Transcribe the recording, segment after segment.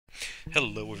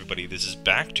Hello everybody, this is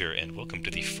Bacter, and welcome to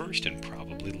the first and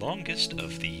probably longest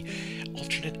of the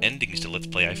alternate endings to Let's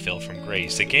Play I Fell from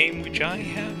Grace, a game which I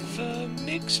have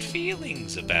mixed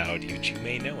feelings about, which you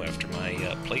may know after my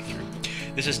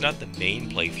playthrough. This is not the main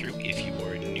playthrough. If you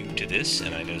are new to this,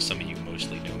 and I know some of you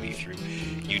mostly know me through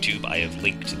YouTube, I have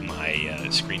linked my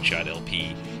screenshot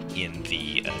LP in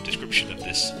the description of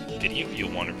this video.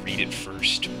 You'll want to read it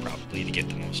first, probably, to get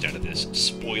the most out of this.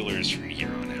 Spoilers from here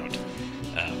on out.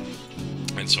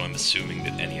 And so I'm assuming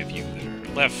that any of you that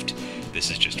are left, this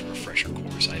is just a refresher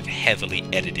course. I've heavily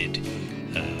edited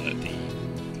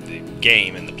the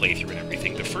game and the playthrough and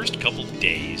everything. The first couple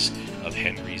days of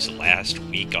Henry's last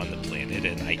week on the planet,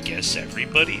 and I guess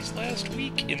everybody's last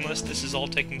week, unless this is all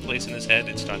taking place in his head,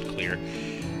 it's not clear,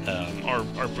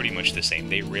 are pretty much the same.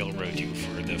 They railroad you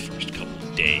for the first couple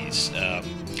of days.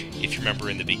 If you remember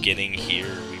in the beginning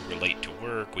here, we were late to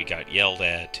work, we got yelled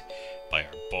at by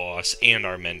our boss and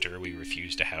our mentor. We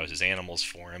refused to house his animals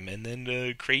for him, and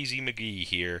then Crazy McGee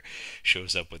here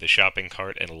shows up with a shopping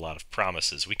cart and a lot of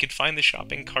promises. We could find the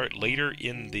shopping cart later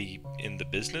in the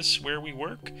business where we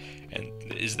work,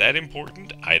 and is that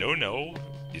important? I don't know.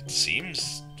 It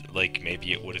seems like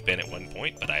maybe it would have been at one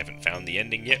point, but I haven't found the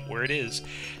ending yet where it is.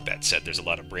 That said, there's a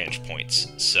lot of branch points,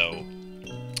 so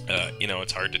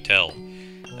it's hard to tell.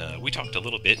 We talked a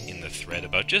little bit in the thread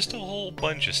about just a whole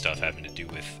bunch of stuff having to do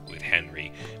with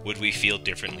Henry. Would we feel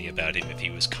differently about him if he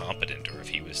was competent, or if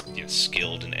he was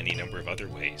skilled in any number of other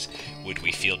ways? Would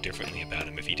we feel differently about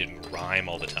him if he didn't rhyme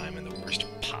all the time in the worst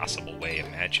possible way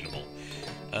imaginable?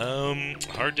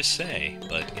 Hard to say,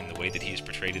 but in the way that he's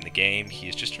portrayed in the game, he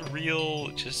is just a real,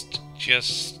 just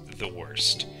the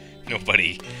worst.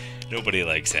 Nobody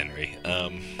likes Henry.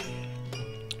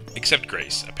 Except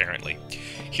Grace, apparently.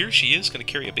 Here she is, going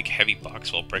to carry a big heavy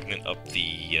box while pregnant up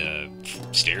the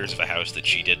stairs of a house that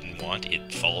she didn't want.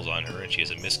 It falls on her and she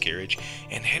has a miscarriage,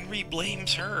 and Henry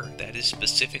blames her. That is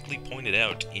specifically pointed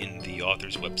out in the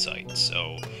author's website,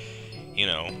 so,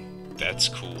 that's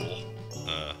cool,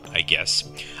 I guess.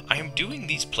 I am doing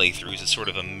these playthroughs as sort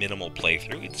of a minimal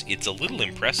playthrough. It's a little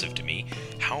impressive to me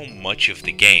how much of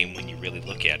the game, when you really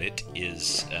look at it,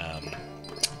 is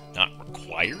not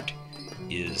required.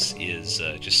 Is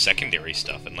just secondary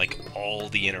stuff, and like all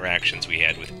the interactions we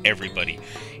had with everybody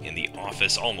in the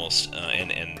office, almost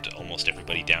and almost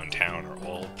everybody downtown, are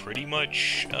all pretty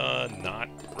much not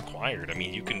required. I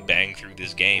mean, you can bang through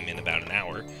this game in about an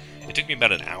hour. It took me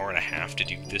about an hour and a half to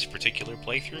do this particular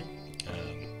playthrough,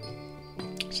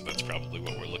 so that's probably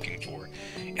what we're looking for.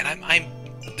 And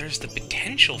there's the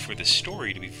potential for the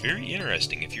story to be very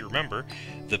interesting. If you remember,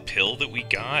 the pill that we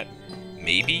got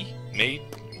maybe made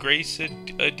Grace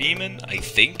a demon, I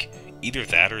think. Either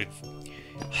that or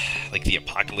like the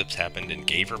apocalypse happened and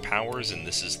gave her powers, and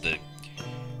this is the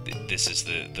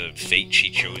fate she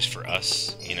chose for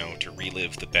us, to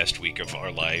relive the best week of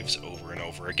our lives over and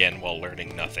over again while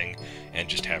learning nothing and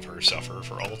just have her suffer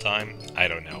for all time. I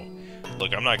don't know.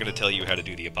 Look, I'm not going to tell you how to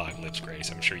do the apocalypse,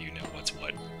 Grace. I'm sure you know what's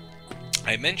what.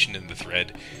 I mentioned in the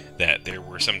thread that there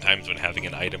were some times when having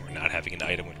an item or not having an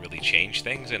item would really change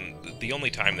things, and the only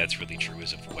time that's really true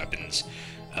is of weapons.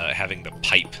 Having the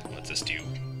pipe lets us do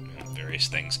various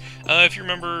things. If you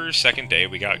remember, second day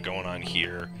we got going on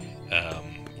here,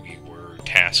 we were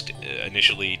tasked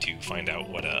initially to find out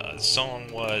what a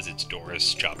song was. It's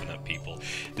Doris chopping up people.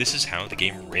 This is how the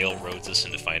game railroads us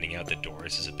into finding out that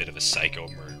Doris is a bit of a psycho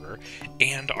murderer,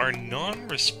 and our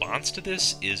non-response to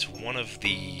this is one of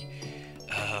the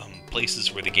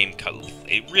places where the game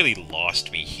it really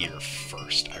lost me here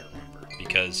first, I remember,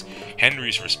 because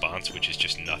Henry's response, which is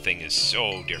just nothing, is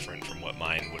so different from what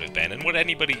mine would have been, and what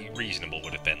anybody reasonable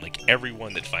would have been. Like,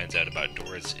 everyone that finds out about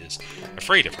Doris is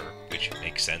afraid of her, which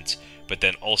makes sense, but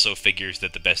then also figures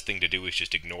that the best thing to do is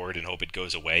just ignore it and hope it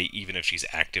goes away, even if she's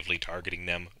actively targeting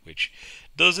them, which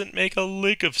doesn't make a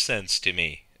lick of sense to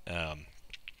me.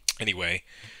 Anyway,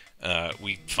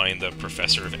 we find the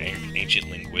professor of ancient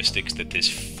linguistics that this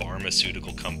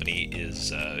pharmaceutical company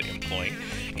is employing,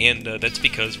 and that's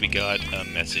because we got a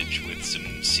message with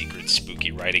some secret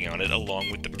spooky writing on it,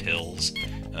 along with the pills.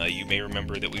 You may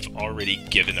remember that we've already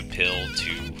given a pill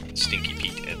to Stinky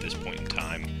Pete at this point in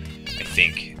time, I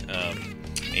think,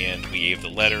 and we gave the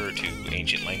letter to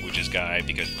Ancient Languages guy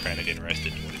because we're kind of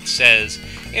interested in what it says,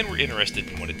 and we're interested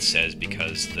in what it says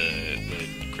because the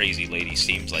crazy lady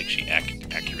seems like she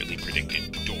accurately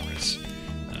predicted Doris.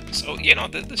 So,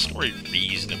 the story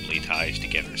reasonably ties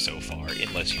together so far,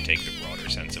 unless you take the broader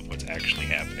sense of what's actually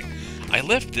happening. I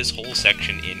left this whole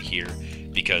section in here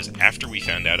because after we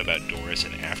found out about Doris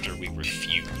and after we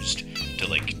refused to,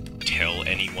 tell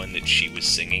anyone that she was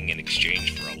singing in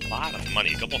exchange for a lot of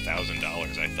money, a couple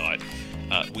 $1,000s, I thought,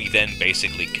 We then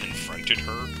basically confronted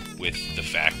her with the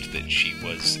fact that she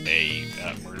was a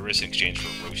murderess in exchange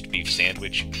for a roast beef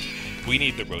sandwich. We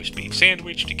need the roast beef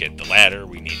sandwich to get the ladder.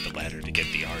 We need the ladder to get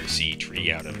the RC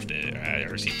tree out of the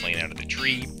RC plane out of the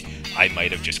tree. I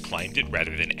might have just climbed it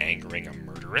rather than angering a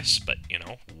murderess, but you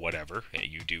know, whatever.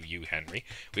 You do you, Henry.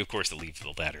 We of course leave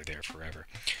the ladder there forever.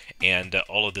 And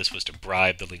all of this was to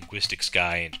bribe the linguistics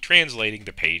guy into translating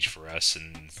the page for us,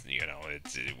 and you know,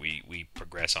 we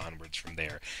progress onwards from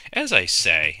there. As I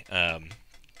say,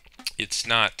 it's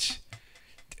not.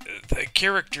 The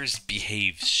characters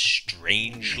behave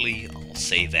strangely, I'll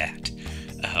say that,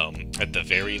 at the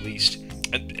very least.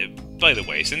 By the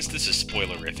way, since this is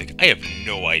spoilerific, I have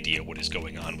no idea what is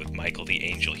going on with Michael the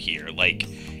Angel here. Like,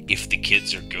 if the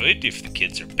kids are good, if the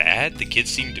kids are bad, the kids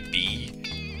seem to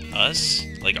be us,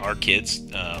 like our kids,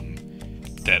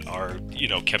 that are, you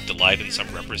know, kept alive in some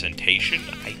representation,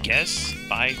 I guess,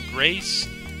 by Grace.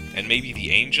 And maybe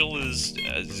the angel is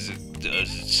a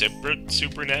separate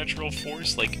supernatural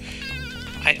force. Like,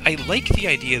 I like the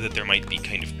idea that there might be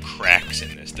kind of cracks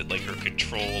in this, that like her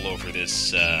control over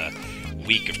this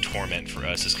week of torment for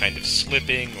us is kind of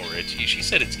slipping, or she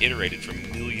said it's iterated for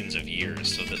millions of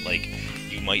years, so that like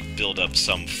you might build up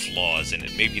some flaws in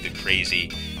it. Maybe the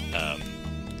crazy,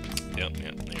 yep,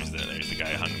 there's the guy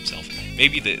who hung himself.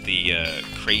 Maybe the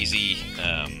crazy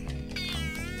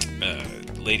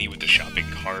lady with the shopping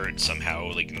cart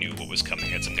somehow like knew what was coming,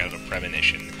 had some kind of a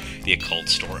premonition. The occult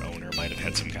store owner might have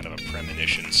had some kind of a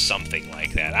premonition, something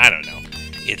like that. I don't know.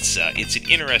 It's an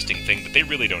interesting thing that they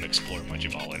really don't explore much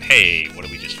of all. And hey, what did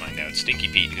we just find out? Stinky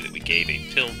Pete, who that we gave a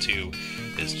pill to,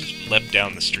 has just leapt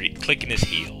down the street, clicking his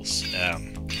heels.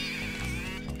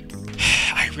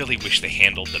 I really wish they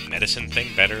handled the medicine thing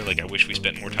better. Like, I wish we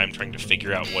spent more time trying to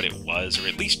figure out what it was, or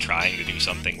at least trying to do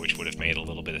something which would have made a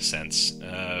little bit of sense.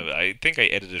 I think I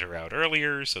edited her out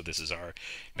earlier, so this is our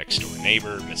next-door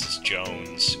neighbor, Mrs.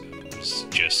 Jones, who's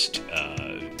just,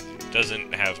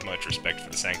 doesn't have much respect for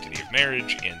the sanctity of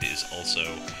marriage, and is also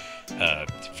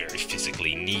very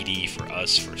physically needy for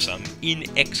us for some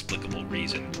inexplicable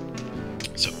reason.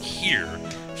 So here,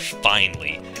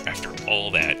 finally, after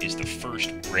all that, is the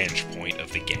first branch point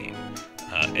of the game.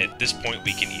 At this point,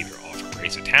 we can either offer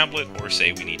Grace a tablet, or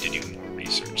say we need to do more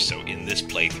research. So in this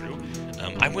playthrough,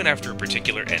 I went after a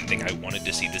particular ending. I wanted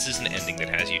to see, this is an ending that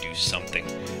has you do something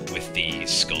with the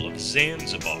Skull of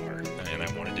Zanzibar, and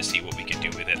I wanted to see what we could do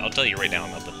with it. I'll tell you right now,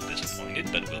 I'm a little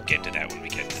disappointed, but we'll get to that when we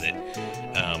get to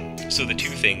it. So the two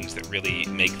things that really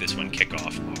make this one kick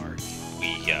off are,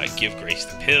 we give Grace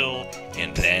the pill,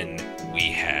 and then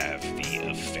we have the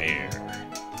affair.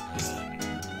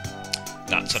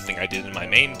 Not something I did in my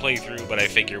main playthrough, but I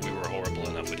figure we were horrible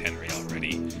enough with Henry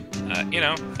already. You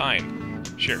know, fine.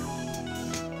 Sure.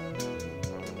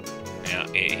 Yeah,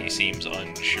 he seems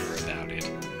unsure about it,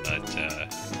 but,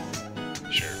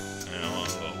 sure.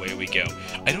 Away we go.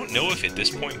 I don't know if at this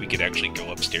point we could actually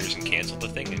go upstairs and cancel the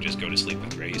thing and just go to sleep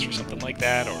with Grace or something like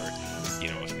that, or, you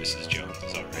know, if Mrs. Jones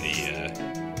is already,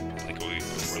 like,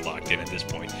 we're locked in at this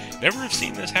point. Never have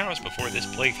seen this house before this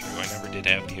playthrough. I never did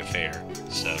have the affair,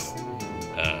 so,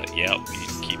 yeah,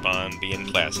 we keep on being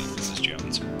classy, Mrs.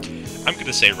 Jones. I'm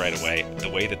gonna say right away, the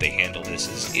way that they handle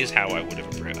this is how I would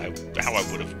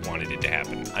have wanted it to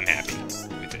happen. I'm happy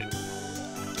with it.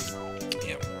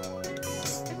 Yep.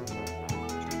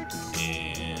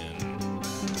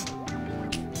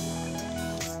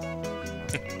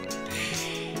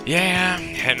 And yeah,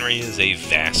 Henry is a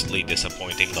vastly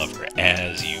disappointing lover,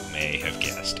 as you may have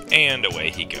guessed. And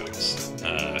away he goes.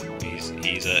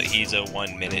 He's a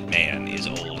 1-minute man, is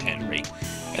old Henry,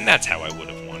 and that's how I would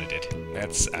have wanted it.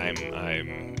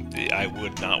 I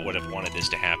would have wanted this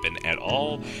to happen at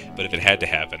all, but if it had to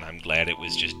happen, I'm glad it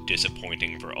was just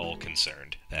disappointing for all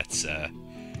concerned. That's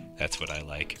what I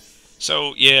like.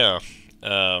 So, yeah,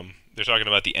 they're talking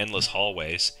about the endless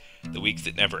hallways, the week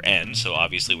that never ends, so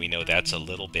obviously we know that's a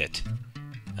little bit,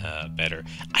 better.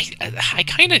 I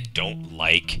kind of don't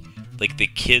like, the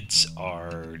kids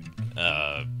are,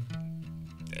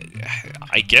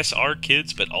 I guess are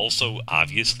kids, but also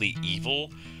obviously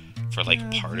evil for,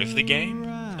 part of the game.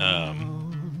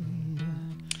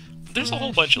 There's a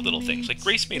whole bunch of little things. Like,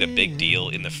 Grace made a big deal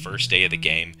in the first day of the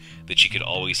game that she could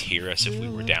always hear us if we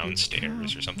were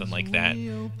downstairs or something like that.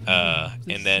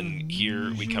 And then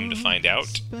here we come to find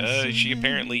out, she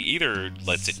apparently either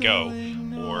lets it go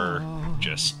or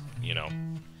just, you know...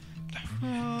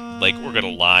 Like, we're gonna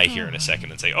lie here in a second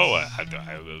and say, oh,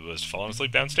 I was falling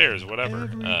asleep downstairs,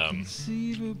 whatever.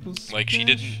 Like, she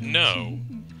didn't know,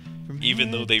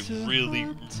 even though they really,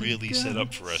 really set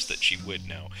up for us that she would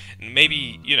know. And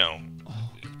maybe, you know,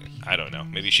 I don't know.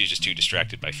 Maybe she's just too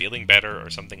distracted by feeling better or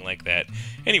something like that.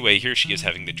 Anyway, here she is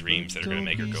having the dreams that are going to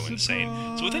make her go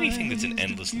insane. So with anything that's an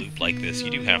endless loop like this,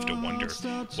 you do have to wonder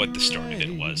what the start of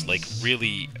it was. Like,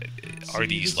 really, are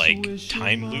these, like,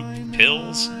 time loop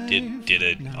pills? Did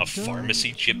a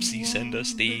pharmacy gypsy send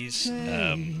us these?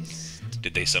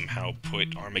 Did they somehow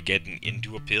put Armageddon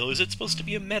into a pill? Is it supposed to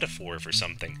be a metaphor for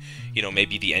something? You know,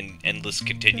 maybe the endless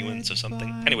continuance of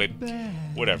something? Anyway,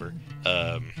 whatever.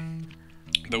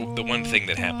 The one thing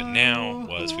that happened now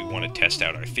was we want to test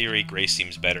out our theory. Grace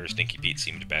seems better, Stinky Pete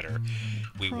seemed better.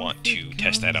 We want to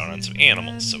test that out on some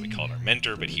animals, so we called our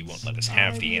mentor, but he won't let us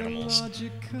have the animals.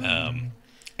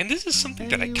 And this is something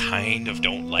that I kind of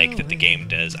don't like that the game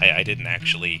does. I didn't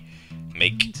actually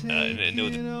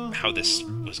know how this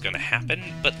was going to happen,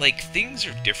 but, like, things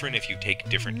are different if you take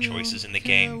different choices in the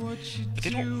game, but they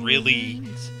don't really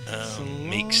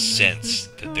make sense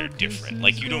that they're different.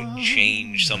 Like, you don't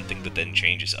change something that then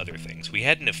changes other things. We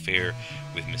had an affair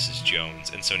with Mrs. Jones,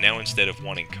 and so now instead of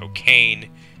wanting cocaine,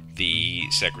 the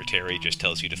secretary just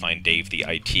tells you to find Dave the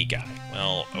IT guy.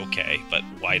 Well, okay, but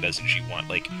why doesn't she want,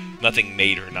 like, nothing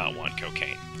made her not want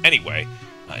cocaine. Anyway,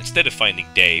 instead of finding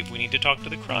Dave, we need to talk to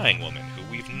the crying woman,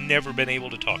 who we've never been able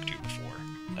to talk to before.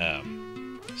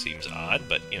 Seems odd,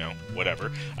 but, you know,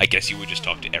 whatever. I guess you would just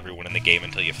talk to everyone in the game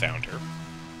until you found her.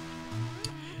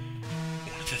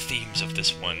 One of the themes of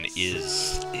this one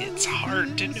is it's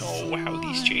hard to know how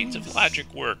these chains of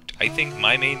logic worked. I think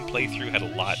my main playthrough had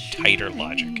a lot tighter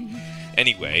logic.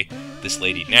 Anyway, this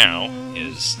lady now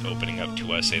is opening up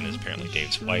to us and is apparently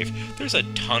Dave's wife. There's a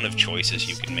ton of choices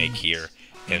you can make here.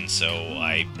 And so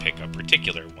I pick a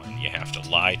particular one. You have to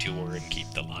lie to her and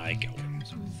keep the lie going.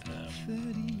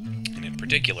 And in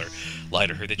particular, lie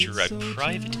to her that you're a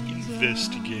private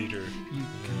investigator.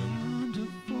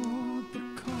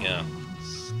 Yeah.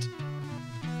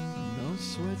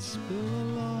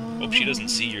 Hope she doesn't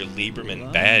see your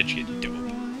Lieberman badge, you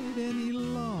dope.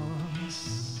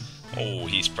 Oh,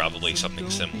 he's probably something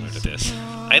similar to this.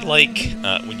 I like,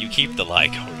 when you keep the lie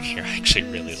going here, I actually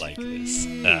really like this.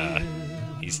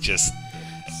 He's just,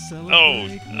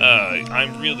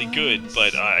 I'm really good,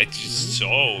 but I just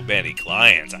so many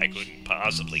clients, I couldn't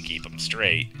possibly keep them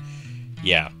straight.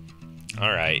 Yeah,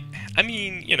 alright. I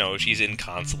mean, you know, she's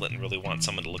inconsolate and really wants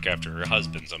someone to look after her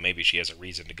husband, so maybe she has a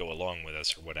reason to go along with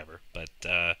us or whatever, but,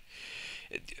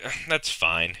 that's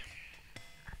fine.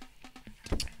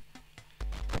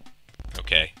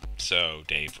 Okay, so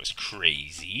Dave was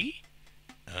crazy,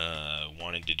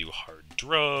 wanted to do hard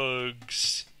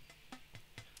drugs.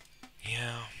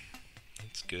 Yeah,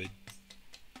 that's good.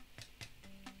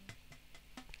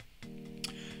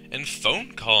 And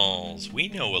phone calls. We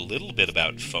know a little bit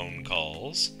about phone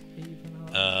calls.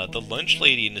 The lunch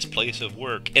lady in his place of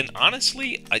work. And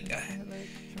honestly,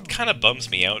 it kind of bums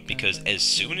me out because as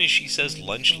soon as she says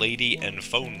lunch lady and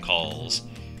phone calls,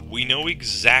 we know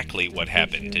exactly what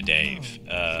happened to Dave.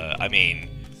 I mean,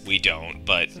 we don't,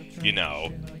 but, you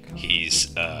know,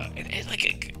 he's,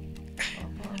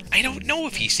 I don't know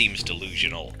if he seems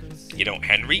delusional. You know,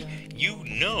 Henry, you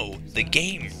know the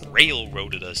game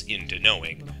railroaded us into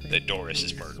knowing that Doris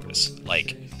is murderous.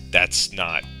 Like, that's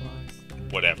not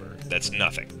whatever. That's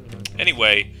nothing.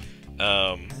 Anyway,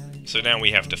 so now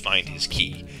we have to find his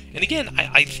key. And again,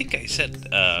 I think I said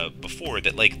before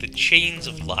that, like, the chains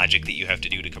of logic that you have to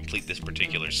do to complete this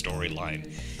particular storyline,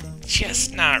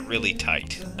 just not really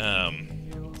tight.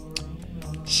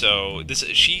 So this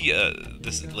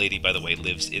lady, by the way,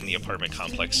 lives in the apartment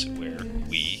complex where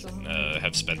we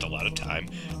have spent a lot of time.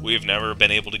 We have never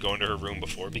been able to go into her room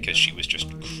before because she was just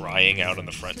crying out on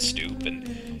the front stoop,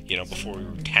 and, you know, before we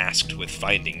were tasked with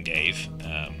finding Dave,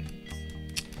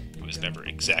 it was never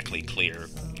exactly clear,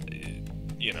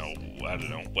 you know, I don't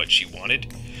know, what she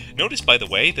wanted. Notice, by the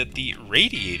way, that the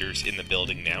radiators in the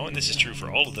building now, and this is true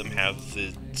for all of them, have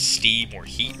the steam or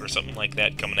heat or something like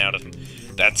that coming out of them.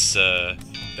 That's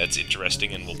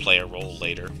interesting and will play a role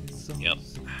later. Yep,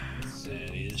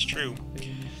 that is true.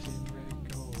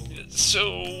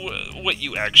 So, what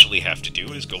you actually have to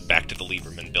do is go back to the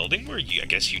Lieberman building, where I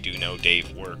guess you do know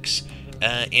Dave works,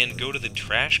 and go to the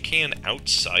trash can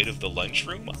outside of the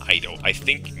lunchroom. I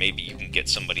think maybe you can get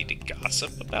somebody to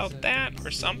gossip about that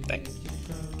or something.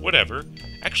 Whatever.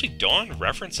 Actually, Dawn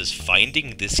references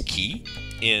finding this key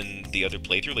in the other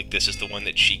playthrough. Like, this is the one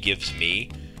that she gives me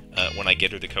when I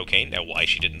get her the cocaine. Now, why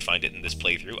she didn't find it in this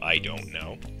playthrough, I don't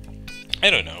know. I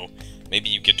don't know. Maybe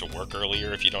you get to work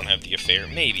earlier if you don't have the affair.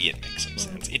 Maybe it makes some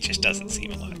sense. It just doesn't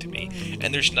seem a lot to me.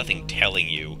 And there's nothing telling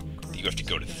you that you have to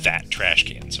go to that trash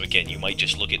can. So again, you might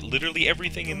just look at literally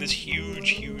everything in this huge,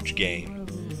 huge game.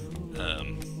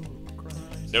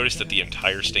 Notice that the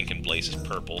entire stinking place is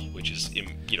purple, which is,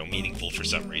 you know, meaningful for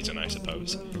some reason, I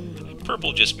suppose.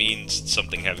 Purple just means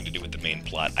something having to do with the main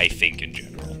plot, I think, in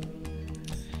general.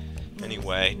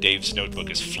 Anyway, Dave's notebook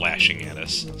is flashing at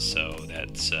us, so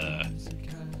that's,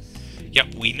 yeah,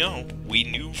 we know. We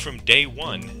knew from day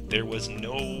one there was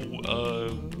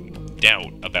no,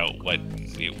 doubt about what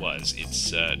it was.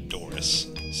 It's, Doris,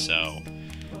 so...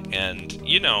 And,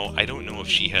 you know, I don't know if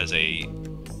she has a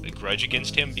grudge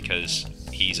against him because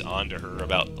he's on to her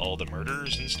about all the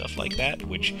murders and stuff like that,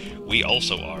 which we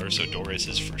also are, so Doris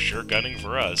is for sure gunning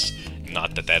for us.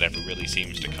 Not that that ever really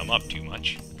seems to come up too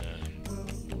much.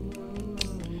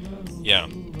 Yeah.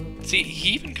 See, he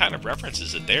even kind of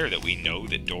references it there that we know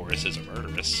that Doris is a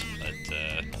murderess, but,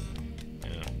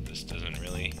 you know, this doesn't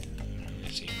really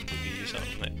seem to be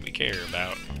something that we care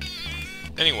about.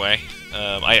 Anyway,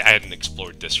 I hadn't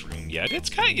explored this room yet. It's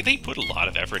kind of, they put a lot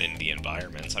of effort into the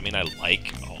environments. I mean, I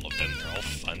like all of them. They're all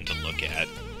fun to look at.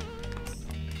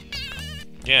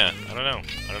 Yeah, I don't know.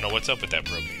 I don't know what's up with that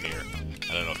broken mirror.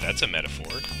 I don't know if that's a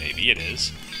metaphor. Maybe it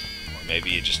is. Or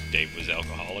maybe it just Dave was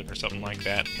alcoholic or something like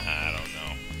that. I don't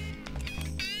know.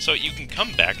 So you can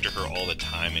come back to her all the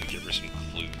time and give her some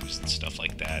clues and stuff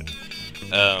like that.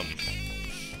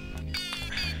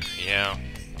 Yeah.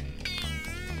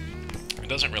 It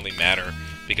doesn't really matter,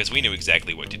 because we knew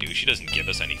exactly what to do. She doesn't give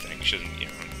us anything. She doesn't, you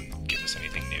know, give us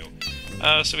anything new.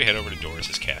 So we head over to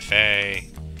Doris's cafe,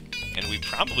 and we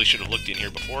probably should have looked in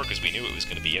here before, because we knew it was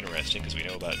going to be interesting, because we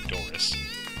know about Doris.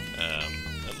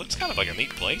 It looks kind of like a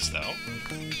neat place, though.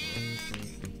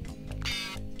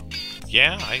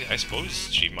 Yeah, I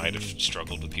suppose she might have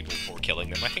struggled with people before killing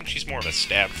them. I think she's more of a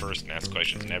stab first and ask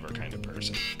questions never kind of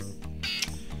person.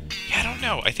 Yeah, I don't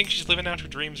know. I think she's living out her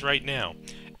dreams right now.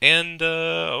 And,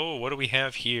 oh, what do we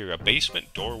have here? A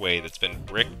basement doorway that's been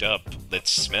bricked up that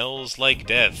smells like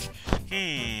death.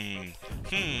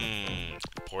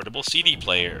 Portable CD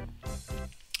player.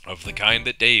 Of the kind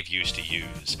that Dave used to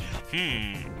use.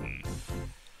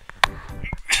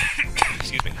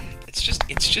 Excuse me.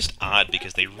 It's just odd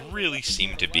because they really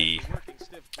seem to be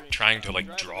trying to,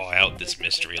 like, draw out this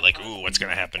mystery, like, ooh, what's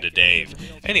gonna happen to Dave?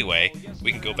 Anyway,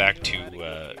 we can go back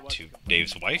to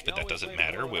Dave's wife, but that doesn't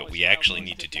matter. What we actually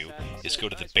need to do is go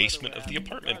to the basement of the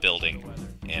apartment building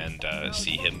and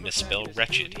see him misspell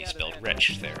wretched. He spelled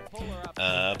wretch there.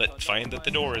 But find that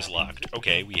the door is locked.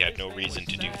 Okay, we had no reason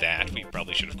to do that. We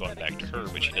probably should have gone back to her,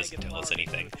 but she doesn't tell us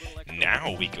anything.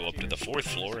 Now we go up to the 4th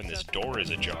floor, and this door is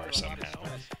ajar somehow.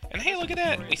 And hey, look at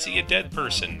that! We see a dead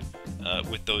person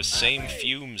with those same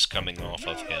fumes coming off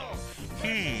of him.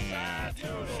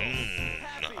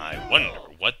 I wonder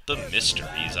what the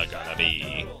mysteries are gonna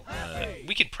be.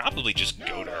 We could probably just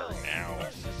go to her now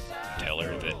and tell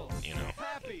her that, you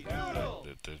know,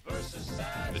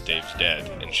 that Dave's dead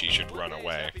and she should run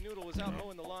away.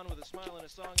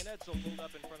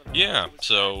 Yeah,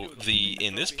 so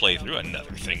in this playthrough,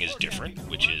 another thing is different,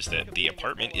 which is that the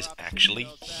apartment is actually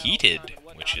heated,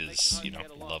 which is, you know,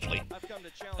 lovely.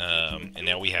 And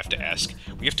now we have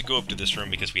to go up to this room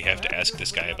because we have to ask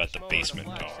this guy about the basement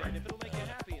door.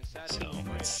 So,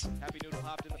 that's the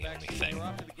only thing.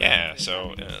 Yeah,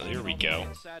 so, here we go.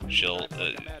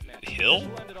 Hill?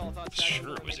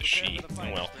 Sure, it was a she.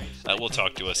 Oh well. We'll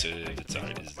talk to us, it's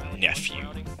his nephew,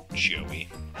 Joey.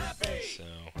 So,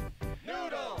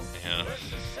 yeah.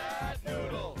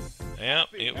 Yeah,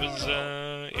 it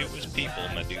was people,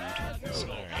 my dude.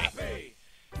 Sorry.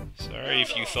 Sorry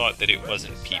if you thought that it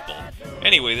wasn't people.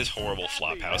 Anyway, this horrible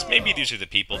flop house. Maybe these are the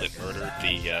people that murdered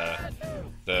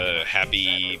the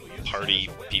happy party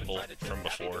people from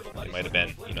before. They might have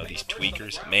been, you know, these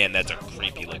tweakers. Man, that's a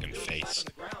creepy looking face.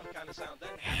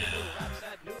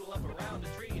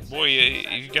 Boy,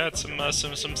 you got some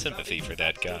sympathy for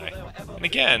that guy. And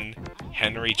again,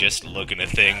 Henry just looking at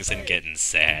things and getting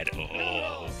sad.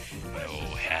 Oh, no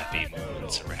happy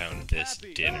moments around this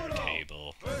dinner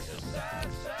table.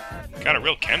 Got a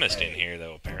real chemist in here,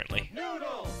 though, apparently.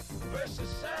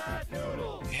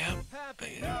 Yep.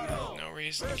 No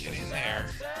reason to get in there.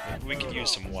 Maybe we could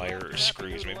use some wire or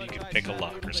screws. Maybe you could pick a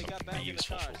lock or something to be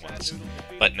useful for once.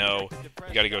 But no,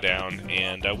 we gotta go down,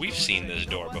 and we've seen this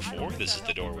door before. This is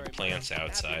the door with plants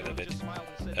outside of it.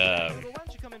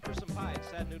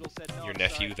 Your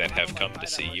nephew that have come to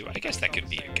see you. I guess that could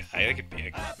be a guy. That could be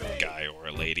a guy or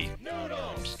a lady.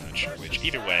 I'm just not sure which.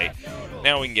 Either way,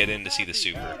 now we can get in to see the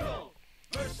super.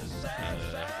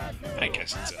 I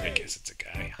guess it's a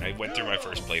guy. I went through my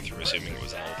first playthrough assuming it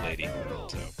was an old lady.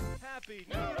 So.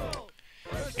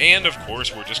 And of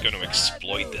course, we're just going to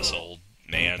exploit this old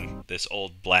man, this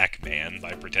old black man,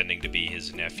 by pretending to be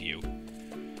his nephew.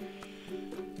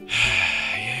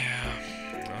 Yeah.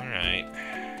 All right.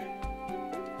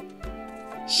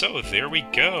 So there we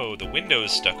go. The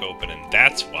window's stuck open, and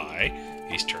that's why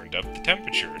he's turned up the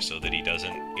temperature, so that he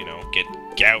doesn't, you know, get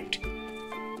gout.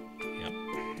 Yep.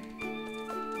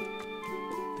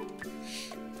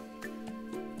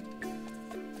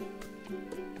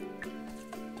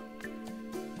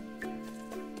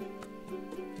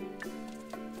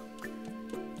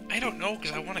 I don't know,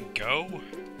 because I want to go.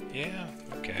 Yeah,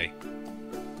 okay.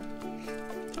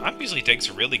 Obviously takes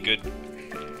a really good...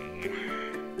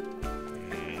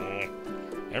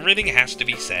 Everything has to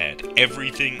be sad.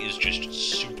 Everything is just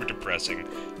super depressing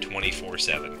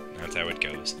 24/7. That's how it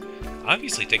goes.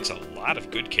 Obviously takes a lot of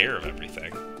good care of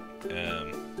everything.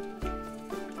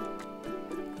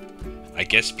 I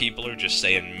guess people are just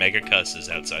saying mega cusses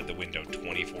outside the window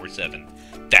 24/7.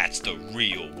 That's the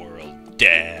real world,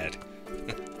 Dad.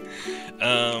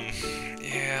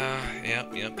 Yeah,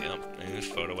 yep.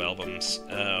 Photo albums.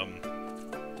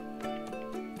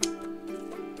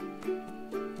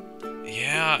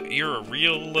 Yeah, you're a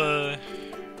real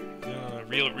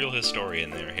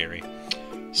historian there, Harry.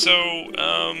 So,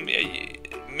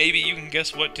 maybe you can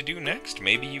guess what to do next.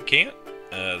 Maybe you can't.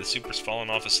 The Super's fallen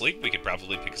off asleep. We could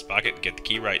probably pick his pocket and get the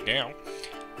key right now.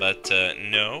 But,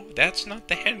 no, that's not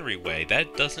the Henry way.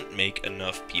 That doesn't make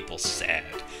enough people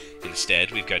sad.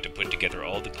 Instead, we've got to put together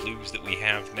all the clues that we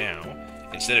have now.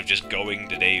 Instead of just going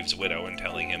to Dave's widow and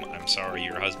telling him, I'm sorry,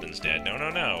 your husband's dead.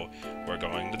 No. We're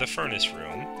going to the furnace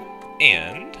room.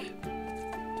 And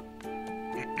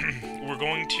we're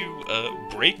going to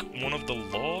break one of the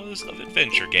laws of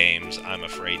adventure games, I'm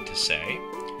afraid to say,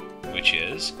 which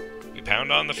is, we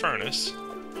pound on the furnace,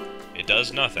 it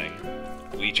does nothing,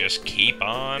 we just keep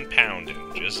on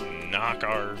pounding, just knock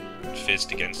our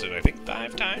fist against it, I think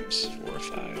 5 times? 4 or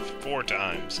 5? 4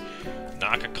 times.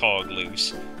 Knock a cog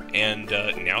loose, and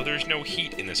now there's no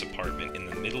heat in this apartment in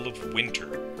the middle of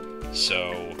winter.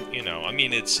 So, you know, I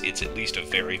mean, it's at least a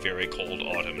very, very cold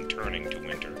autumn turning to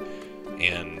winter.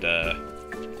 And,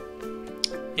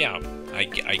 yeah, I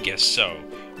guess so.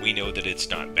 We know that it's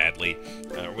not badly,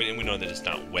 we know that it's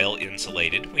not well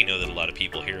insulated. We know that a lot of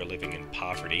people here are living in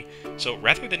poverty. So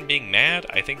rather than being mad,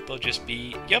 I think they'll just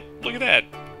be, yep, look at that,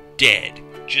 dead.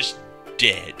 Just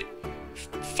dead.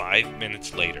 5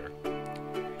 minutes later.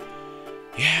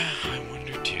 Yeah, I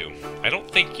wonder too. I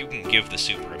don't think you can give the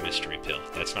Super a mystery pill.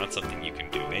 That's not something you can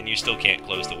do, and you still can't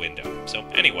close the window. So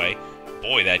anyway,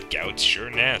 boy, that gout's sure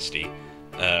nasty.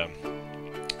 So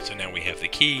now we have the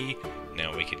key,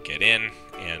 now we can get in,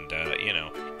 and, you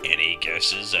know, any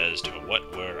guesses as to what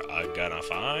we're gonna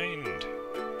find?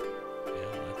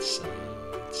 Yeah, let's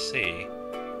see.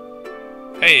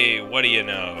 Hey, what do you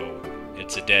know?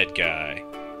 It's a dead guy.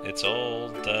 It's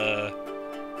old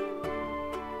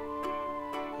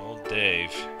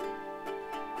Dave.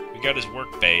 We got his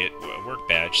work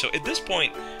badge, so at this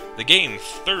point, the game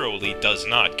thoroughly does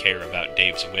not care about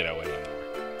Dave's widow anymore.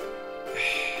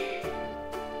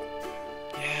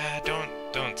 Yeah,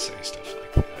 don't say stuff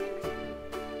like that.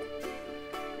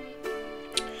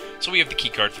 So we have the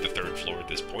keycard for the 3rd floor at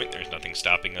this point. There's nothing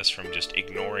stopping us from just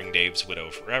ignoring Dave's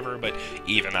widow forever, but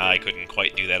even I couldn't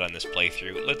quite do that on this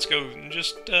playthrough. Let's go and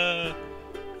just,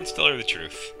 let's tell her the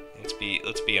truth. Let's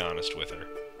be honest with her.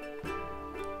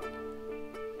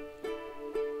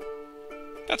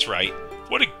 That's right.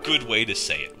 What a good way to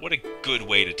say it. What a good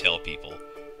way to tell people.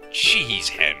 Jeez,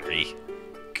 Henry.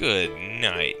 Good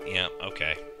night. Yeah,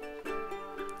 okay.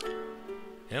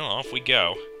 Well, off we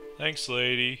go. Thanks,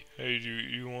 lady. Hey, do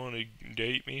you want to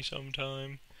date me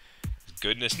sometime?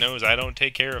 Goodness knows I don't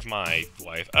take care of my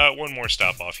wife. One more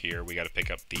stop off here. We gotta pick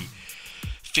up the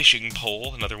fishing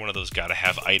pole. Another one of those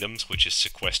gotta-have items, which is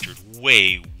sequestered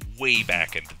way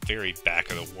back at the very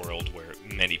back of the world where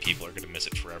many people are going to miss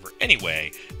it forever.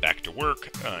 Anyway, back to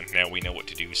work. Now we know what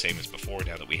to do, same as before.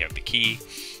 Now that we have the key,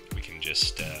 we can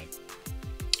just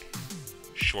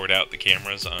short out the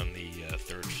cameras on the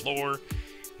 3rd floor.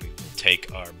 We will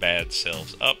take our bad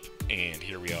selves up, and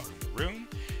here we are in the room.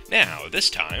 Now,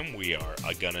 this time, we are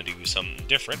gonna do something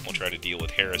different. We'll try to deal with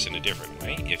Harris in a different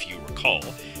way. If you recall,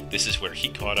 this is where he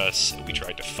caught us, we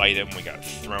tried to fight him, we got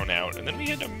thrown out, and then we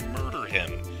had to murder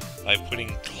him by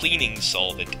putting cleaning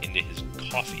solvent into his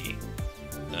coffee.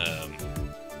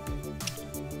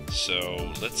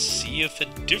 So, let's see if a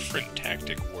different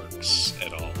tactic works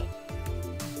at all.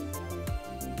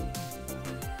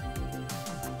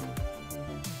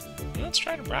 Let's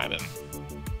try to bribe him.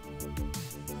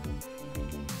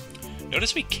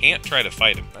 Notice we can't try to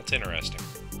fight him. That's interesting.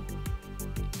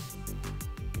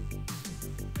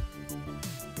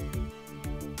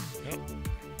 Yep.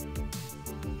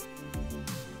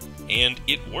 And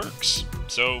it works.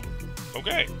 So,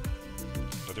 okay.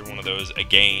 Another one of those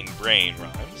again brain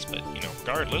rhymes, but, you know,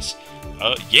 regardless,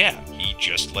 yeah, he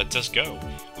just lets us go.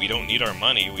 We don't need our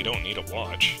money, we don't need a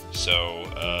watch, so,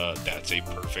 that's a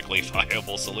perfectly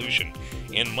viable solution,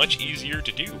 and much easier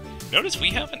to do. Notice we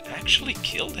haven't actually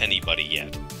killed anybody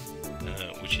yet,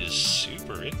 which is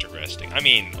super interesting. I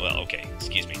mean, well, okay,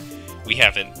 excuse me. We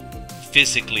haven't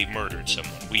physically murdered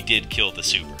someone. We did kill the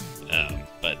super,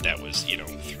 but that was, you know,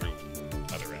 through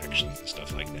other actions and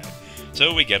stuff like that.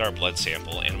 So we get our blood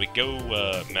sample, and we go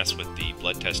mess with the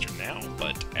blood tester now,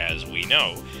 but as we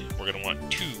know, we're going to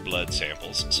want 2 blood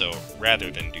samples, so rather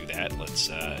than do that, let's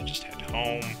just head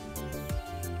home.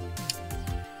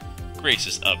 Grace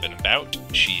is up and about.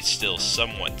 She's still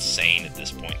somewhat sane at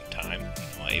this point in time,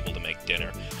 able to make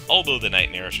dinner, although the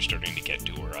nightmares are starting to get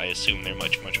to her. I assume they're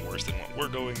much, much worse than what we're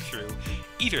going through.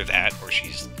 Either that, or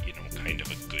she's, you know, kind of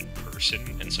a good person,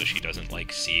 and so she doesn't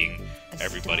like seeing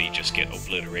everybody just get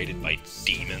obliterated by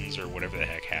demons or whatever the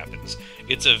heck happens.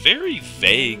 It's a very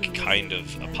vague kind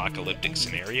of apocalyptic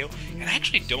scenario, and I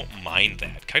actually don't mind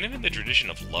that. Kind of in the tradition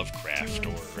of Lovecraft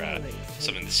or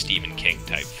some of the Stephen King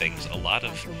type things. A lot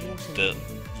of the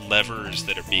levers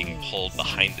that are being pulled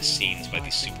behind the scenes by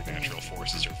these supernatural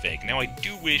forces are vague. Now, I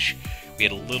do wish we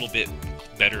had a little bit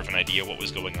better of an idea what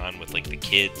was going on with, like, the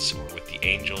kids, or with the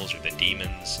angels, or the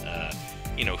demons.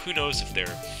 You know, who knows if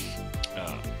they're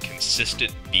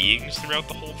consistent beings throughout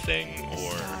the whole thing,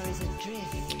 or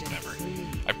whatever.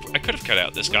 I could have cut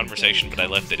out this conversation, but I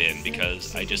left it in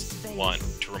because I just want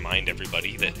to remind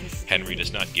everybody that Henry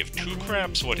does not give 2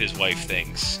 craps what his wife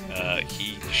thinks.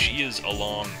 She is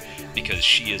along because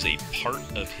she is a part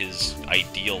of his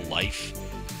ideal life.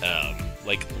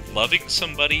 Like, loving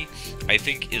somebody, I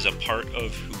think, is a part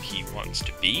of who he wants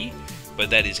to be,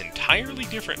 but that is entirely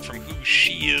different from who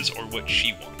she is or what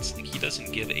she wants. Like, he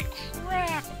doesn't give a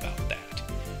crap about that.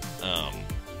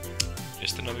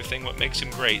 Just another thing what makes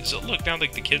him great. So look, now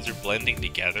like the kids are blending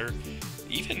together.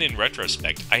 Even in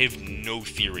retrospect, I have no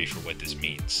theory for what this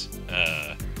means.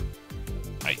 I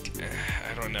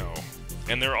don't know.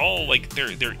 And they're all like,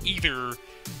 they're either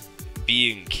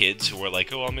being kids who are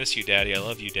like, oh, I'll miss you, Daddy, I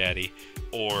love you, Daddy,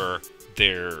 or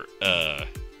they're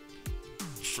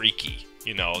freaky.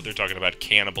 You know, they're talking about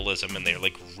cannibalism, and they're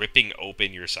like ripping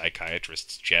open your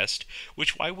psychiatrist's chest,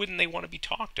 which, why wouldn't they want to be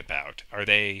talked about?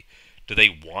 Do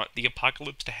they want the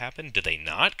apocalypse to happen? Do they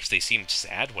not? Because they seem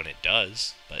sad when it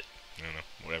does, but I don't know,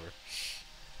 whatever.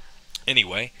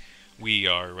 Anyway, we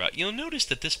are, you'll notice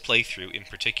that this playthrough in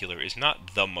particular is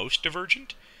not the most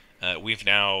divergent. We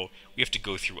have to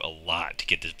go through a lot to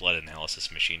get this blood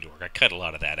analysis machine to work. I cut a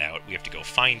lot of that out. We have to go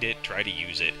find it, try to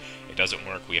use it. It doesn't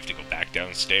work. We have to go back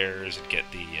downstairs and get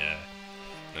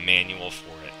the manual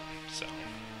for it. So,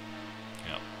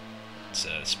 yeah. It's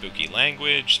a spooky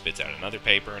language, spits out another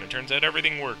paper, and it turns out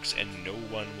everything works, and no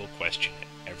one will question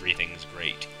it. Everything's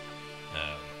great.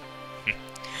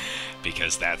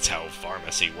 Because that's how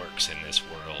pharmacy works in this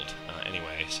world.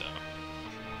 Anyway, so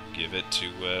give it to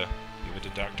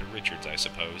Dr. Richards, I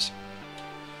suppose.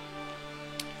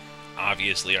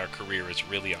 Obviously, our career is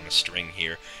really on a string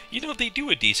here. You know, they do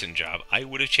a decent job. I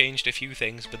would have changed a few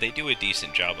things, but they do a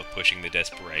decent job of pushing the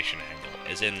desperation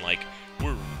angle. As in, like,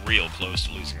 we're real close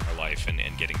to losing our life and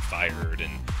getting fired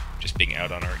and just being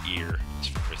out on our ear as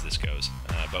far as this goes.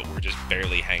 But we're just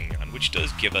barely hanging on, which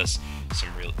does give us some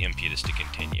real impetus to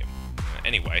continue.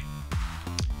 Anyway,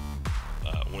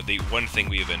 the one thing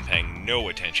we have been paying no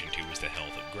attention to is the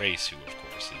health of Grace, who, of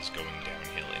course, is going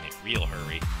downhill in a real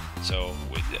hurry. So,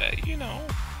 you know,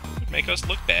 it would make us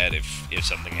look bad if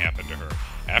something happened to her.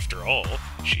 After all,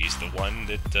 she's the one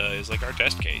that is like our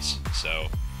test case. So,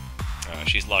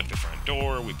 she's locked the front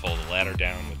door. We pull the ladder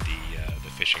down with the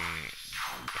fishing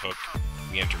hook.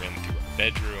 We enter in through our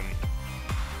bedroom.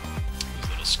 These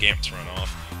little scamps run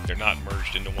off. They're not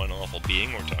merged into one awful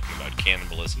being. We're talking about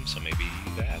cannibalism, so maybe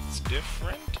that's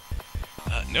different.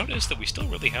 Notice that we still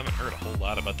really haven't heard a whole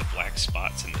lot about the black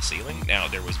spots in the ceiling. Now,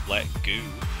 there was black goo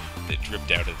that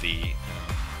dripped out of the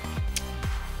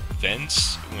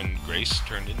vents when Grace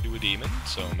turned into a demon,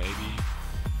 so maybe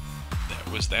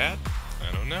that was that?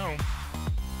 I don't know.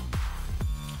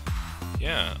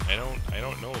 Yeah, I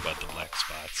don't know about the black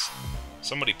spots.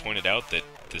 Somebody pointed out that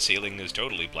the ceiling is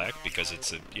totally black because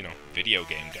it's a, you know, video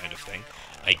game kind of thing.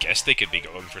 I guess they could be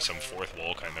going for some fourth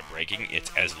wall kind of breaking.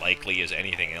 It's as likely as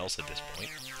anything else at this point.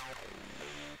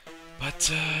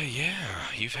 But, yeah,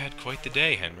 you've had quite the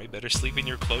day, Henry. Better sleep in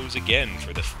your clothes again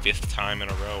for the 5th time in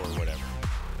a row or whatever.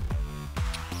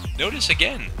 Notice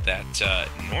again that,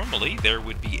 normally there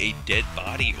would be a dead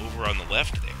body over on the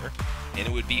left there, and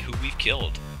it would be who we've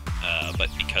killed. But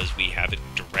because we haven't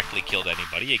directly killed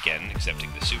anybody, again, excepting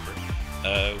the super,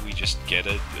 we just get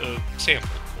a sample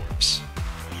corpse.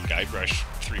 Guybrush,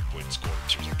 3-point scores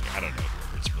or something. I don't know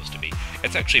whoever it's supposed to be.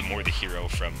 It's actually more the hero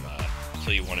from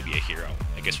So You Want to Be a Hero.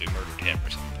 I guess we murdered him or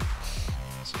something.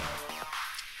 So,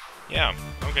 yeah,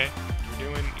 okay.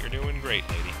 You're doing great,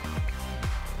 lady.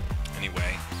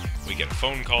 Anyway, we get a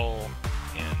phone call,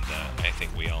 and I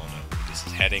think we all know where this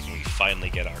is heading. We finally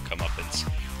get our comeuppance.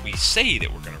 We say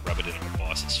that we're going to rub it in our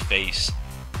boss's face.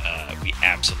 We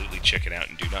absolutely chicken out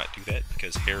and do not do that,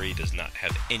 because Harry does not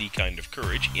have any kind of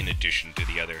courage, in addition to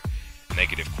the other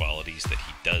negative qualities that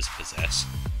he does possess.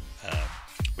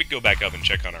 We go back up and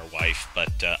check on our wife,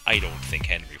 but I don't think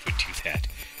Henry would do that.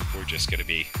 We're just going to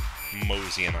be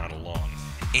moseying on along.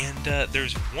 And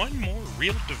there's one more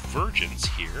real divergence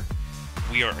here.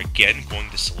 We are again going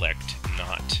to select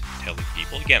not telling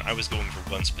people. Again, I was going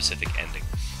for one specific ending.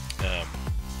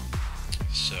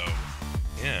 So,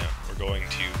 yeah, we're going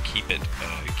to keep it,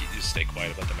 stay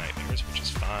quiet about the nightmares, which is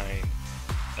fine.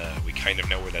 We kind of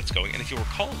know where that's going. And if you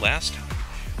recall last time,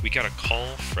 we got a call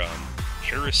from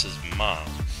Harris's mom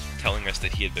telling us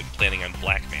that he had been planning on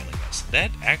blackmailing us.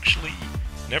 That actually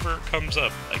never comes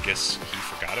up. I guess he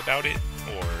forgot about it,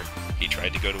 or he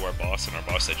tried to go to our boss, and our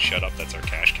boss said, "Shut up, that's our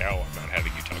cash cow. I'm not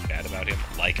having you talk bad about him,"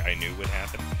 like I knew would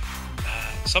happen.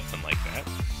 Something like that.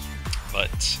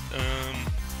 But,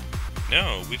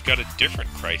 no, we've got a different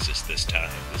crisis this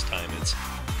time. This time it's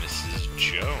Mrs.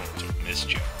 Jones, or Miss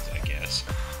Jones, I guess.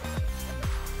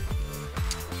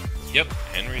 Yep,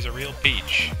 Henry's a real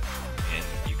peach. And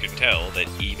you can tell that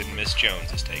even Miss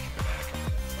Jones is taken aback.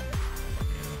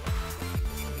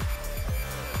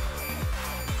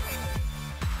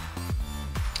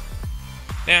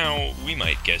 Now, we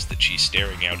might guess that she's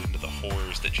staring out into the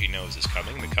horrors that she knows is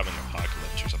coming, the coming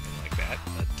apocalypse or something like that,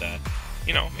 but,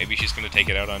 you know, maybe she's going to take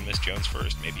it out on Miss Jones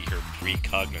first. Maybe her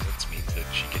precognizance means that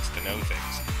she gets to know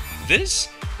things.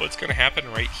 What's going to happen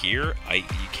right here,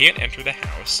 you can't enter the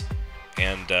house,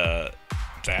 and,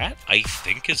 that, I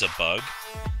think, is a bug,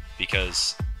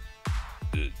 because,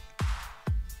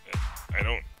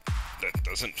 that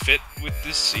doesn't fit with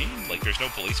this scene. Like, there's no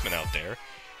policeman out there.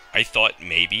 I thought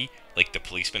maybe, like, the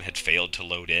policeman had failed to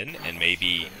load in, and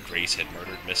maybe Grace had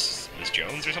murdered Miss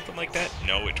Jones or something like that.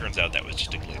 No, it turns out that was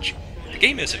just a glitch. The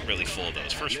game isn't really full of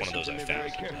those. First one of those I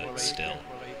found, but still.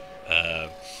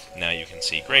 Now you can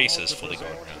see Grace is fully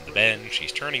going around the bend.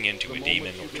 She's turning into a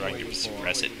demon, or trying to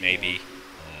suppress it, maybe.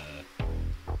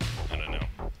 I don't know.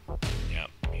 Yeah,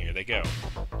 here they go.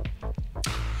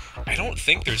 I don't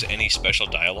think there's any special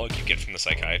dialogue you get from the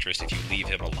psychiatrist if you leave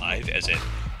him alive, as in,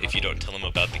 if you don't tell him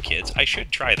about the kids. I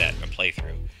should try that in a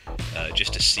playthrough,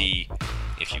 just to see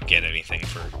if you get anything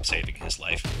for saving his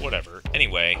life. Whatever.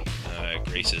 Anyway,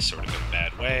 Grace is sort of in a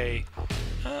bad way.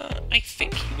 I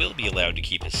think he will be allowed to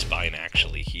keep his spine,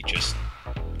 actually. He just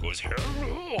goes,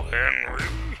 "Hello, Henry."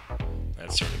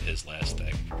 That's sort of his last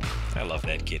thing. I love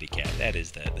that kitty cat. That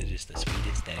is the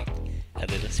sweetest thing. A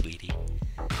little sweetie.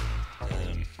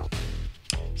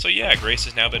 So yeah, Grace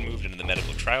has now been moved into the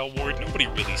medical trial ward. Nobody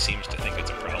really seems to think it's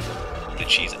a problem that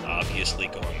she's obviously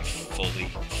going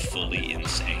fully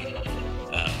insane.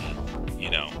 You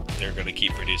know, they're going to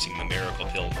keep producing the miracle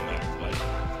pill no matter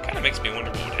what. Kind of makes me wonder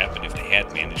what would happen if they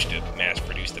had managed to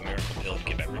mass-produce the miracle pill and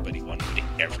give everybody one. Would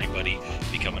everybody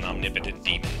become an omnipotent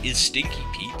demon? Is Stinky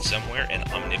Pete somewhere an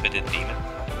omnipotent demon?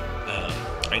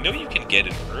 I know you can get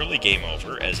an early game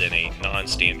over, as in a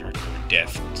non-standard or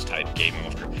death type game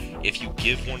over, if you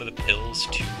give one of the pills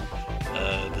to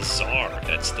the Tsar.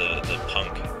 That's the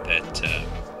punk that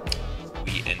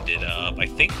we ended up. I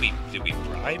think did we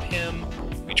bribe him?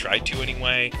 We tried to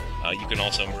anyway. You can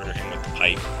also murder him with the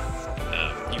pipe.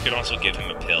 You can also give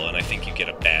him a pill, and I think you get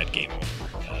a bad game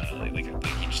over. Like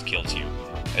he just kills you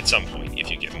at some point if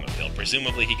you give him a pill.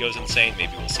 Presumably he goes insane.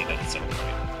 Maybe we'll see that at some point.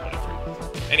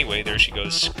 Anyway, there she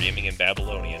goes screaming in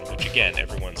Babylonian, which again,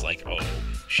 everyone's like, "Oh,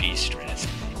 she's stressed.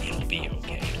 It'll be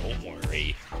okay, don't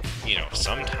worry." You know,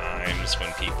 sometimes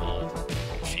when people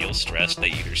feel stressed, they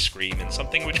either scream in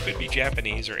something which could be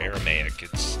Japanese or Aramaic.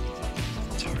 It's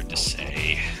hard to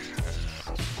say.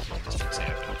 Just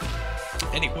example.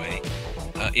 Anyway,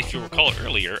 if you recall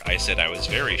earlier, I said I was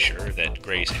very sure that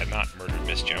Grace had not murdered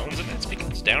Miss Jones, and that's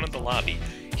because down in the lobby,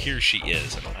 here she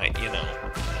is, and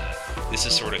this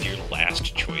is sort of your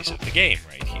last choice of the game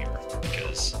right here,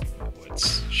 because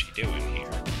what's she doing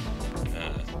here?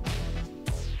 Yeah,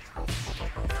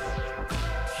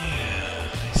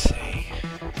 I see.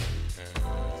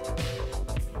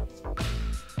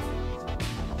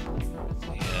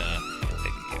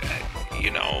 Yeah,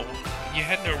 you know, you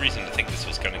had no reason to think this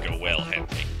was going to go well, Henry.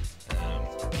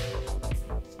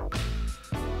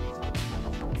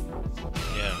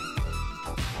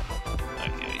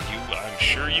 I'm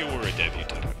sure you were a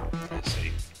debutante. I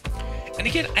see. And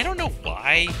again, I don't know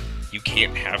why you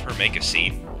can't have her make a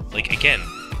scene. Like, again,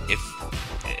 if...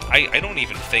 I don't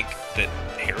even think that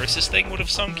Harris's thing would have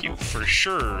sunk you. For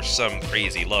sure, some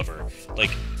crazy lover.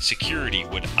 Like, security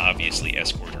would obviously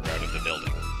escort her out of the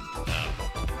building.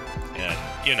 And,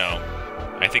 you know,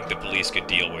 I think the police could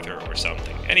deal with her or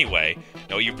something. Anyway,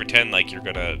 no, you pretend like you're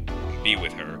gonna be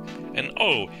with her. And,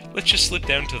 oh, let's just slip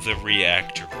down to the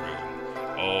reactor room.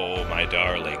 Oh, my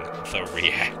darling, the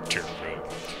reactor room.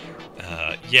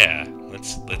 Yeah,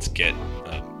 let's get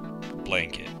a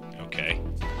blanket, okay?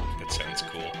 That sounds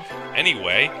cool.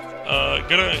 Anyway,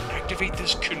 gonna activate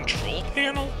this control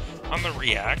panel on the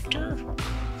reactor?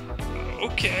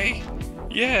 Okay,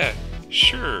 yeah,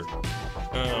 sure.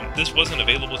 This wasn't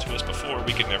available to us before.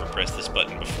 We could never press this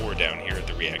button before down here at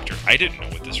the reactor. I didn't know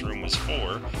what this room was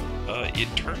for. It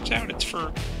turns out it's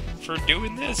for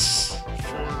doing this.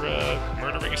 For,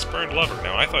 murdering a spurned lover.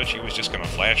 Now, I thought she was just gonna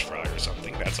flash fry or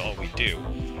something. That's all we do.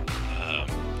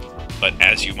 But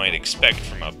as you might expect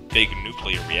from a big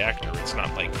nuclear reactor, it's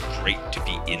not, like, great to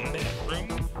be in that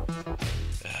room.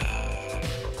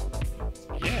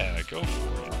 Yeah, go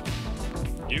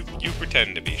for it. You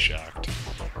pretend to be shocked.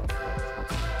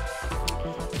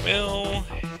 Well,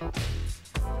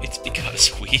 it's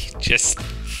because we just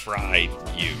fried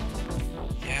you.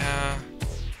 Yeah.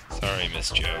 Sorry,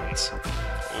 Miss Jones.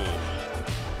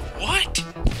 Ooh. What?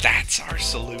 That's our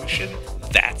solution?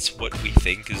 That's what we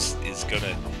think is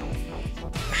gonna...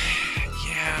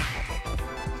 Yeah.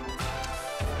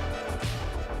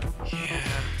 Yeah.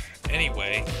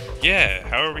 Anyway, yeah,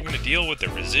 how are we gonna deal with the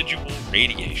residual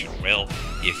radiation? Well,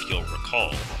 if you'll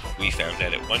recall, we found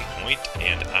out at one point,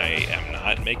 and I am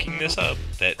not making this up,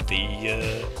 that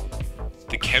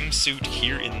the chem suit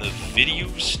here in the video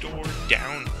store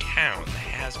downtown, the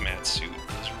hazmat suit,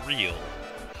 was real.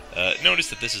 Notice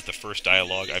that this is the first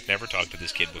dialogue. I've never talked to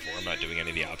this kid before. I'm not doing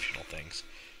any of the optional things.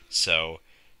 So,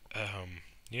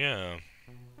 yeah.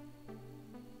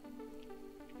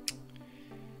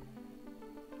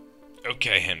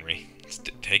 Okay, Henry.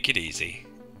 Take it easy.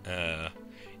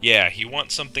 Yeah, he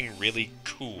wants something really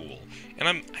cool.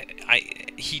 And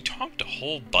he talked a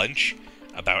whole bunch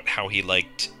about how he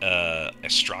liked,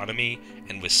 astronomy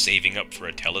and was saving up for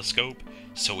a telescope,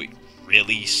 so it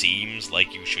really seems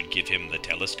like you should give him the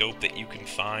telescope that you can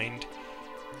find.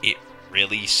 It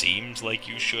really seems like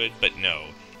you should, but no,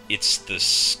 it's the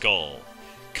skull.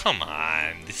 Come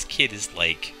on, this kid is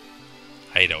like,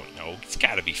 I don't know, it's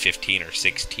gotta be 15 or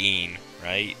 16,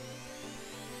 right?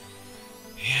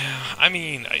 Yeah, I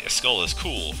mean, a skull is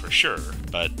cool, for sure,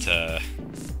 but,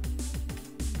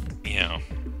 you know,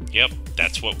 yep,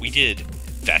 that's what we did.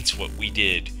 That's what we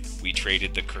did. We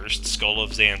traded the cursed skull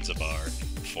of Zanzibar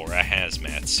for a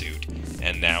hazmat suit,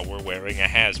 and now we're wearing a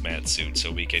hazmat suit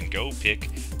so we can go pick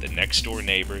the next-door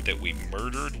neighbor that we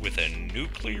murdered with a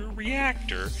nuclear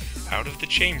reactor out of the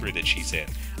chamber that she's in.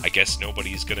 I guess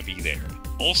nobody's gonna be there.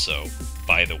 Also,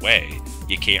 by the way,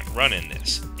 you can't run in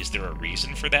this. Is there a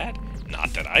reason for that?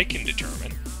 Not that I can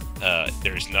determine.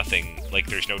 There's nothing, like,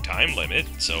 there's no time limit,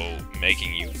 so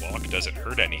making you walk doesn't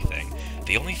hurt anything.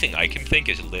 The only thing I can think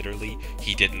is literally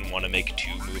he didn't want to make 2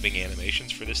 moving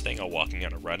animations for this thing, a walking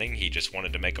and a running. He just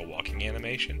wanted to make a walking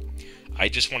animation. I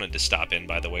just wanted to stop in,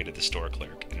 by the way, to the store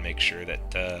clerk and make sure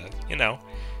that, you know,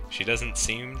 she doesn't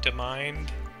seem to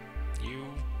mind you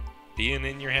being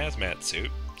in your hazmat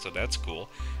suit, so that's cool.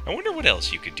 I wonder what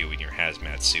else you could do in your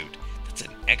hazmat suit. That's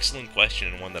an excellent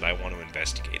question and one that I want to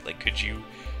investigate. Like, could you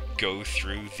go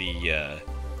through the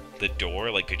door?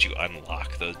 Like, could you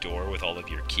unlock the door with all of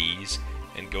your keys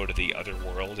and go to the other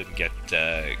world and get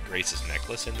Grace's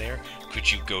necklace in there?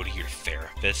 Could you go to your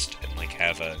therapist and, like,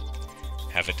 have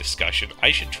a discussion?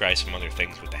 I should try some other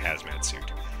things with the hazmat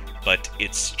suit. But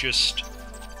it's just,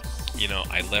 you know,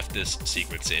 I left this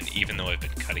sequence in, even though I've been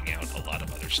cutting out a lot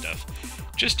of other stuff,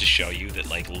 just to show you that,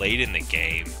 like, late in the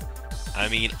game, I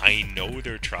mean, I know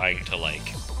they're trying to,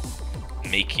 like,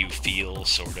 make you feel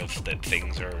sort of that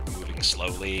things are moving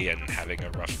slowly and having a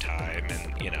rough time,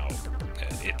 and, you know,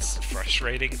 it's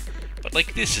frustrating, but,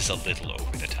 like, this is a little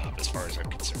over the top as far as I'm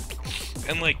concerned.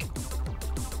 And, like,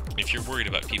 if you're worried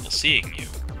about people seeing you,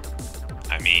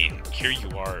 I mean, here you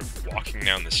are walking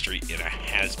down the street in a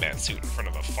hazmat suit in front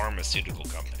of a pharmaceutical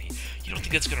company. You don't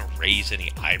think that's going to raise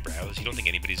any eyebrows? You don't think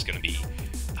anybody's going to be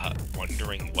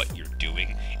wondering what you're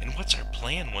doing? And what's our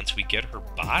plan once we get her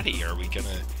body? Are we going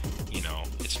to, you know,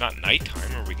 it's not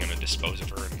nighttime. Are we going to dispose of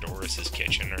her in Doris's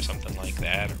kitchen or something like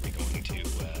that? Are we going to,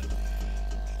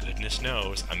 goodness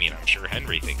knows. I mean, I'm sure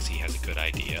Henry thinks he has a good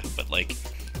idea, but, like,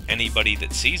 anybody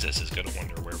that sees us is going to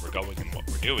wonder where we're going and what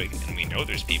we're doing, and we know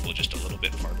there's people just a little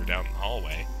bit farther down the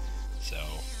hallway. So,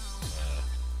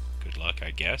 good luck,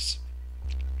 I guess.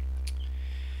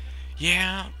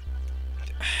 Yeah,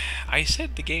 I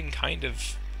said the game kind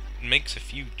of makes a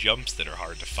few jumps that are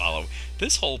hard to follow.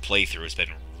 This whole playthrough has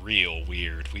been real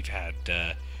weird. We've had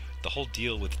the whole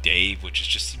deal with Dave, which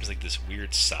just seems like this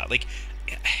weird side. Like,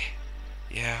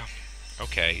 yeah,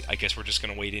 okay. I guess we're just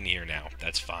gonna wait in here now.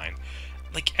 That's fine.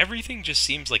 Like, everything just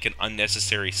seems like an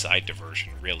unnecessary side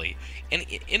diversion, really. And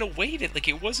in a way that, like,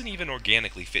 it wasn't even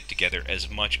organically fit together as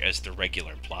much as the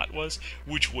regular plot was,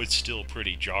 which was still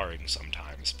pretty jarring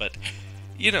sometimes. But,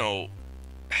 you know,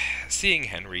 seeing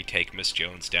Henry take Miss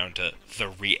Jones down to the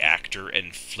reactor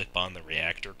and flip on the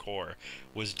reactor core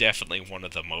was definitely one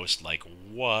of the most, like,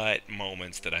 what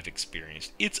moments that I've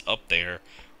experienced. It's up there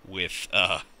with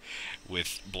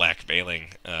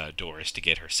blackmailing Doris to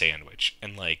get her sandwich.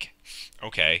 And, like,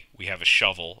 okay, we have a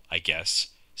shovel, I guess,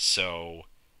 so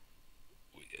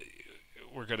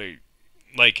we're gonna,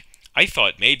 like, I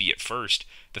thought maybe at first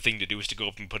the thing to do is to go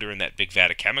up and put her in that big vat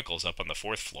of chemicals up on the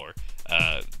fourth floor.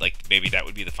 Like, maybe that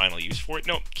would be the final use for it.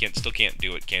 Nope, still can't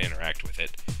do it, can't interact with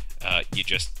it. You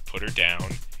just put her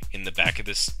down in the back of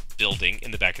this building,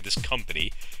 in the back of this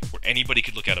company, where anybody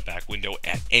could look out a back window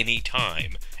at any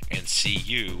time and see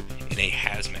you in a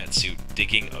hazmat suit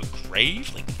digging a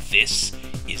grave? Like, this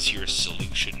is your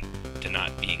solution to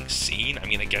not being seen? I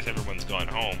mean, I guess everyone's gone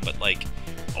home, but, like,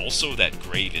 also that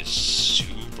grave is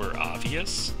super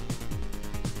obvious.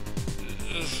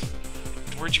 Ugh.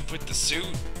 Where'd you put the suit?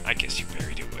 I guess you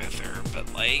buried it with her,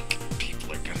 but, like,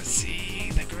 people are gonna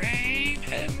see the grave,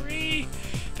 Henry.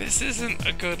 This isn't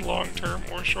a good long-term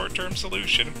or short-term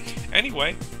solution.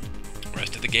 Anyway, the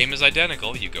rest of the game is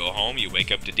identical. You go home, you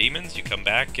wake up to demons, you come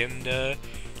back and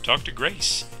talk to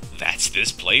Grace. That's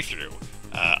this playthrough.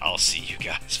 I'll see you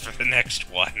guys for the next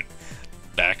one.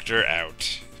 Bacter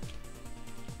out.